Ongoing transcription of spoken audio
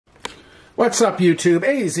What's up, YouTube?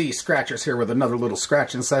 AZ Scratchers here with another little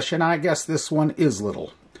scratching session. I guess this one is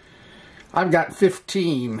little. I've got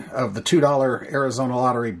 15 of the $2 Arizona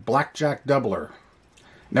Lottery Blackjack Doubler.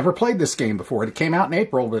 Never played this game before. It came out in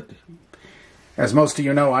April, but as most of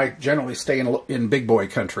you know, I generally stay in big boy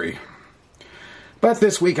country. But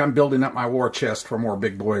this week I'm building up my war chest for more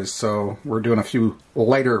big boys, so we're doing a few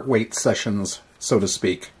lighter weight sessions, so to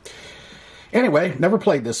speak. Anyway, never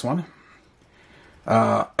played this one.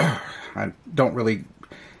 I don't really...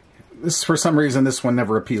 For some reason, this one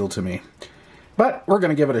never appealed to me. But we're going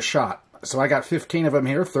to give it a shot. So I got 15 of them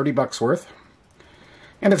here, 30 bucks worth.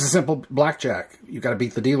 And it's a simple blackjack. You've got to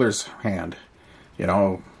beat the dealer's hand. You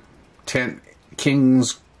know, 10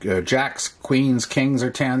 kings, jacks, queens, kings,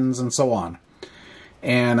 or tens, and so on.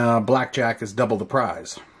 And blackjack is double the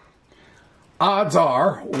prize. Odds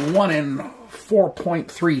are 1 in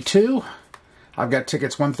 4.32. I've got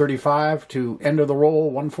tickets 135 to end of the roll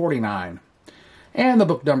 149. And the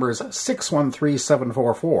book number is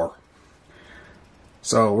 613744.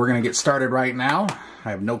 So we're going to get started right now.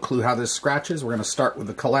 I have no clue how this scratches. We're going to start with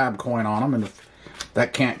the collab coin on them. And if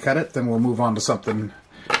that can't cut it, then we'll move on to something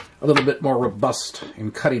a little bit more robust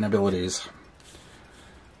in cutting abilities.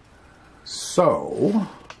 So,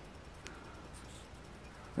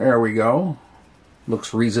 there we go.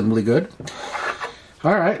 Looks reasonably good.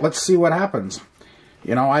 Alright, let's see what happens.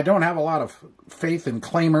 You know, I don't have a lot of faith in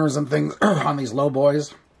claimers and things on these low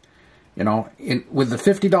boys. You know, with the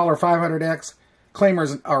 $50 500X,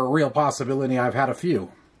 claimers are a real possibility. I've had a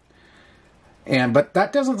few. But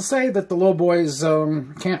that doesn't say that the low boys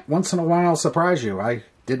can't once in a while surprise you. I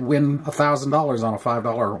did win $1,000 on a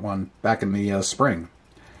 $5 one back in the spring.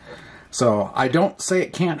 So, I don't say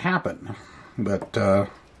it can't happen. But,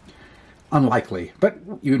 unlikely. But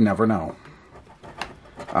you never know.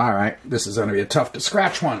 Alright, this is going to be a tough to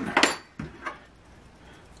scratch one.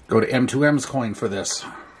 Go to M2M's coin for this.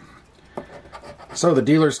 So the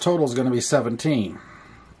dealer's total is going to be 17.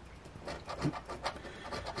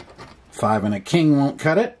 5 and a king won't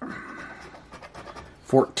cut it.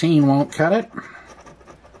 14 won't cut it.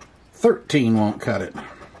 13 won't cut it.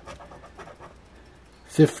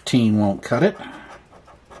 15 won't cut it.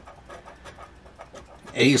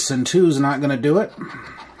 Ace and 2 is not going to do it.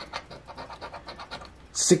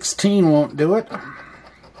 16 won't do it.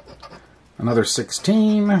 Another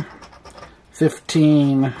 16.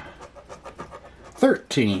 15.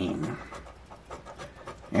 13.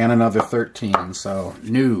 And another 13. So,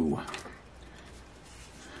 new.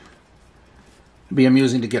 It'd be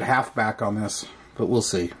amusing to get half back on this, but we'll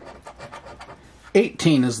see.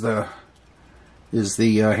 18 is the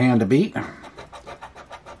hand to beat.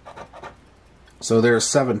 So there's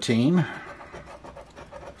 17.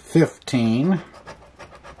 15.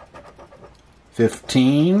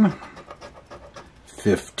 15,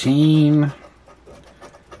 15,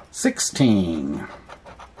 16,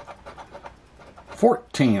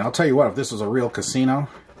 14. I'll tell you what, if this was a real casino,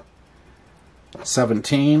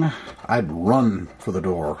 17, I'd run for the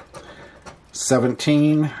door.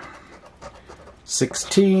 17,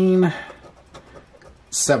 16,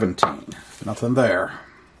 17. Nothing there.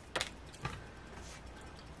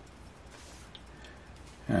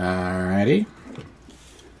 Alrighty.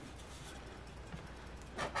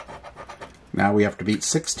 Now we have to beat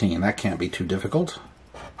 16. That can't be too difficult.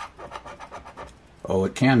 Oh,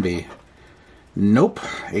 it can be. Nope.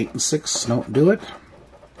 8 and 6 don't do it.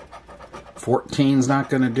 14's not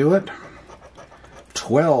going to do it.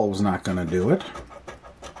 12's not going to do it.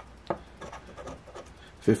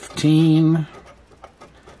 15.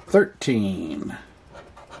 13.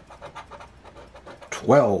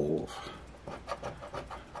 12.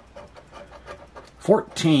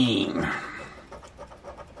 14.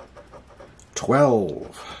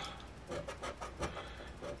 12,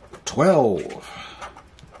 12,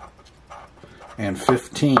 and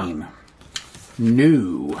 15.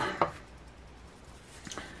 New.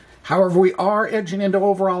 However, we are edging into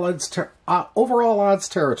overall odds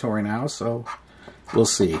territory now, so we'll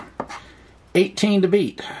see. 18 to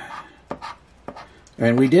beat.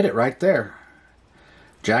 And we did it right there.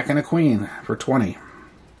 Jack and a queen for 20.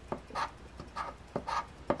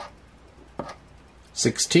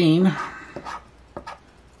 16.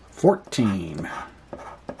 14,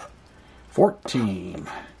 14,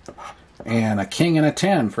 and a king and a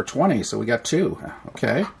 10 for 20, so we got 2.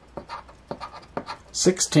 Okay.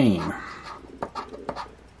 16,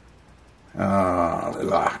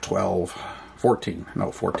 12, 14,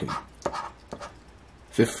 no, 14,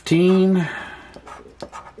 15,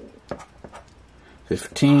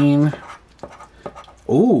 15,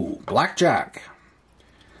 ooh, blackjack.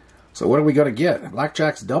 So what are we going to get?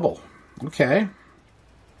 Blackjack's double. Okay.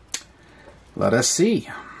 Let us see.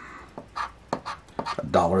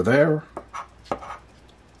 $1 there.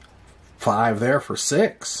 5 there for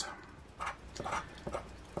 6.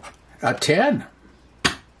 A 10.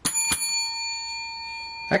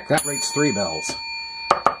 Heck, that rates 3 bells.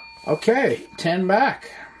 Okay, 10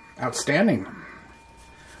 back. Outstanding.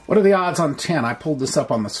 What are the odds on 10? I pulled this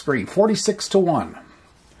up on the screen. 46 to 1.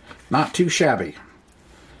 Not too shabby.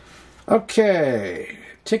 Okay,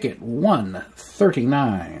 ticket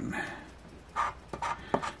 139.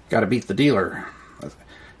 Got to beat the dealer.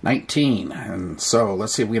 19. And so,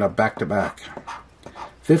 let's see if we get a back-to-back.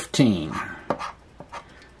 15.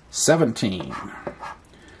 17.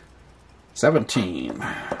 17.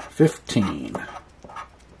 15.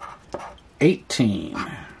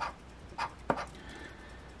 18.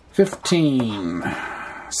 15.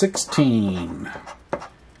 16.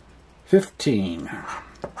 15.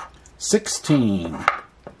 16.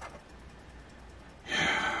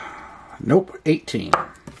 Nope, 18.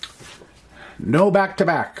 No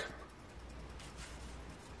back-to-back.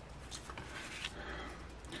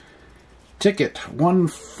 Ticket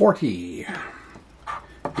 140.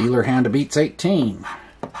 Dealer hand beats 18.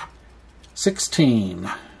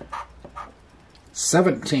 16.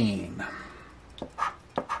 17.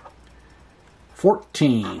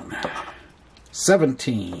 14.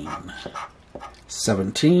 17.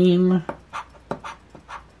 17.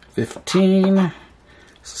 15.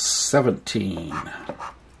 17.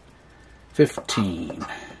 15.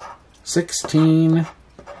 16.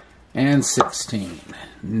 And 16.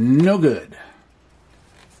 No good.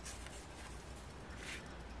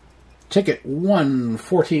 Ticket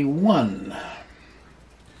 141.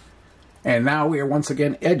 And now we are once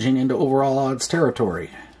again edging into overall odds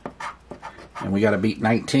territory. And we got to beat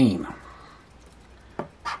 19.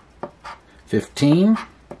 15.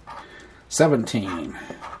 17.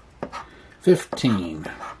 15.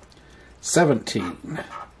 17.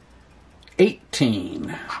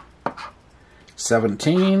 18.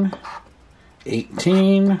 17.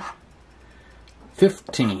 18.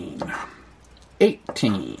 15.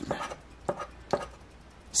 18.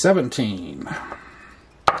 17.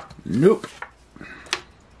 Nope.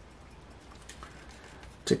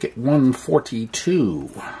 Ticket 142.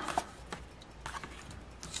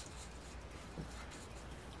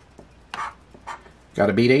 Got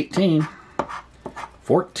to beat 18.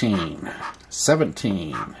 14.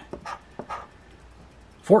 17.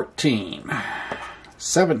 14.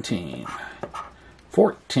 17.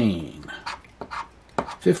 14.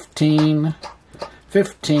 15.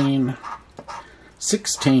 15.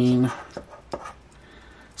 16.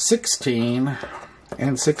 16.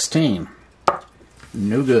 And 16.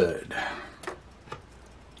 No good.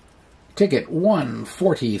 Ticket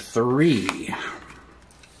 143.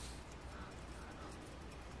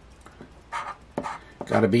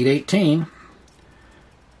 Got to beat 18.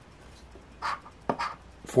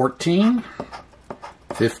 14.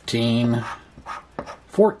 15.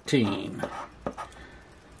 14.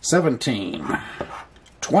 17.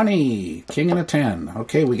 20. King and a 10.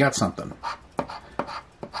 Okay, we got something.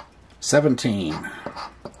 17.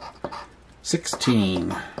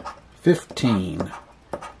 16. 15.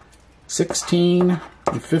 16.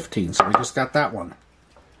 And 15. So we just got that one.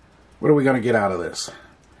 What are we going to get out of this?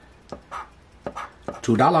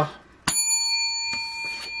 $2.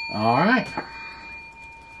 Alright.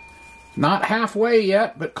 Not halfway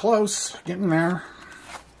yet, but close. Getting there.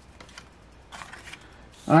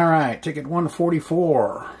 Alright, ticket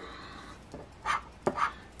 144.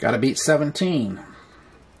 Got to beat 17.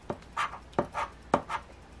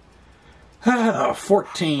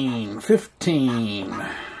 14, 15,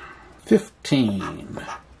 15,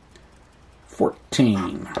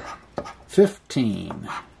 14, 15,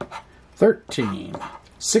 13,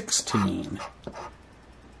 16,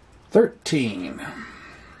 13,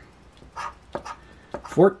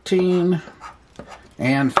 14,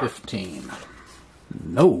 and 15.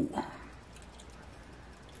 No.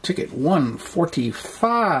 Ticket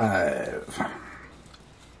 145.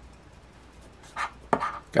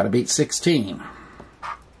 Got to beat 16.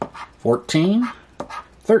 14,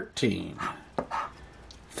 13,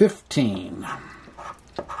 15,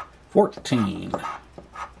 14,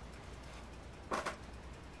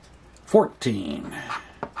 14,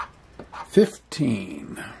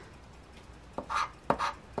 15,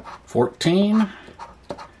 14,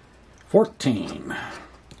 14,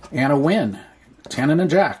 and a win. 10 and a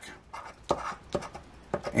jack.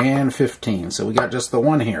 And 15. So we got just the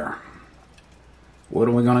one here. What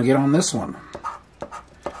are we going to get on this one?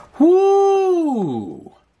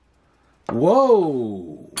 Whoo!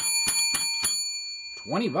 Whoa!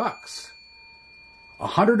 20 bucks.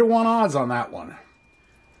 100 to 1 odds on that one.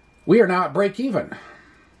 We are now at break even.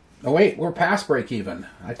 Oh wait, we're past break even.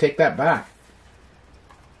 I take that back.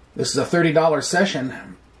 This is a $30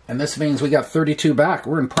 session, and this means we got 32 back.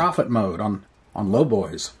 We're in profit mode on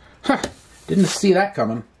LOWBOYs. Huh, didn't see that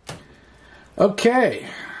coming. Okay.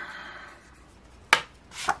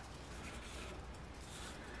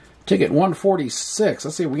 Ticket 146.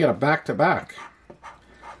 Let's see if we get a back-to-back.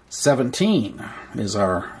 17 is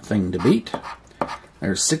our thing to beat.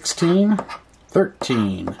 There's 16,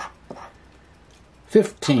 13,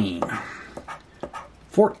 15,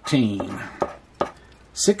 14,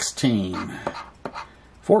 16,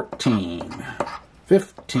 14,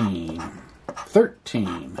 15,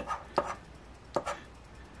 13,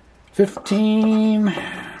 15,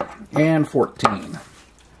 and 14.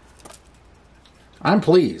 I'm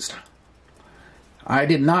pleased. I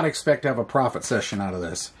did not expect to have a profit session out of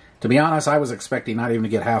this. To be honest, I was expecting not even to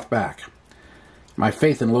get half back. My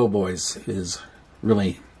faith in LOWBOYs is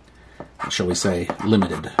really, shall we say,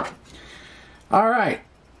 limited. All right.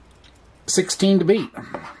 16 to beat.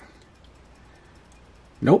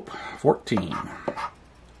 Nope. 14.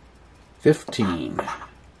 15.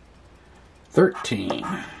 13.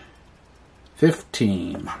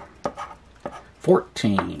 15.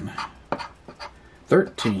 14.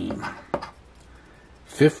 13.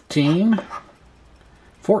 15.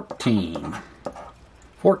 14.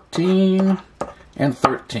 14. And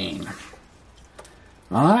 13.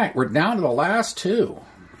 Alright, we're down to the last two.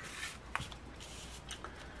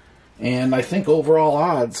 And I think overall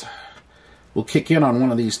odds will kick in on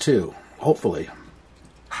one of these two. Hopefully.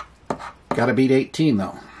 Gotta beat 18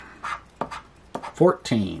 though.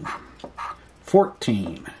 14.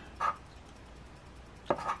 14.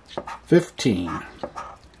 15.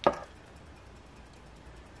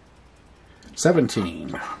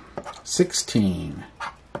 17. 16.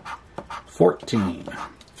 14,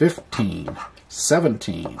 15,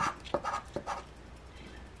 17,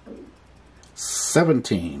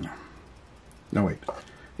 17, no wait,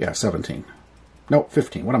 yeah, 17, no,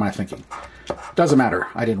 15, what am I thinking? Doesn't matter,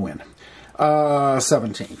 I didn't win.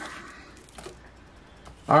 17.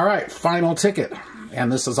 Alright, final ticket,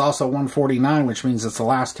 and this is also 149, which means it's the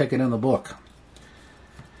last ticket in the book.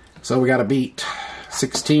 So we got to beat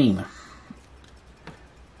 16.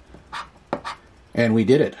 And we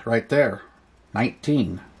did it right there.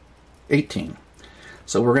 19. 18.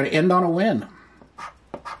 So we're going to end on a win.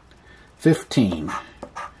 15.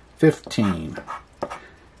 15.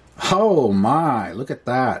 Oh my, look at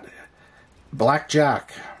that.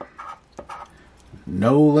 Blackjack.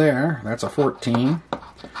 No there. That's a 14.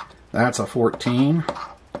 That's a 14.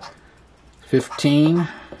 15.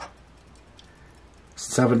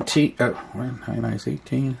 17. Nice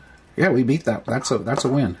 18. Yeah, we beat that. That's a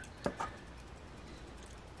win.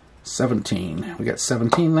 17. We got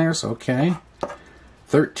 17 there, so okay.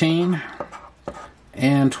 13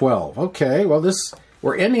 and 12. Okay, well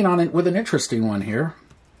we're ending on it with an interesting one here.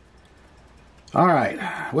 All right,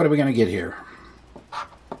 what are we going to get here?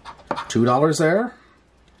 $2 there.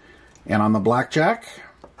 And on the blackjack,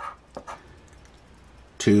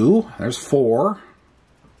 2. There's 4.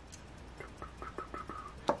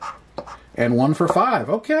 And 1 for 5.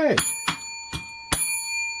 Okay.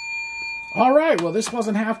 All right, well, this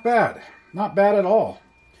wasn't half bad. Not bad at all.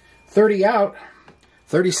 30 out,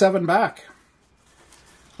 37 back.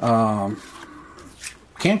 Can't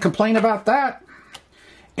complain about that.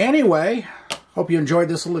 Anyway, hope you enjoyed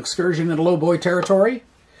this little excursion into LOWBOY territory.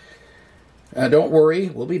 Don't worry,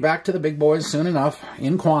 we'll be back to the big boys soon enough,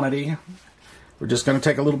 in quantity. We're just going to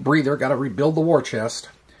take a little breather. Got to rebuild the war chest.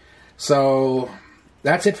 So,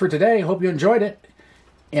 that's it for today. Hope you enjoyed it.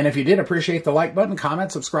 And if you did, appreciate the like button,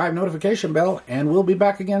 comment, subscribe, notification bell, and we'll be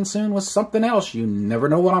back again soon with something else. You never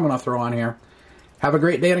know what I'm going to throw on here. Have a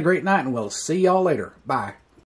great day and a great night, and we'll see y'all later. Bye.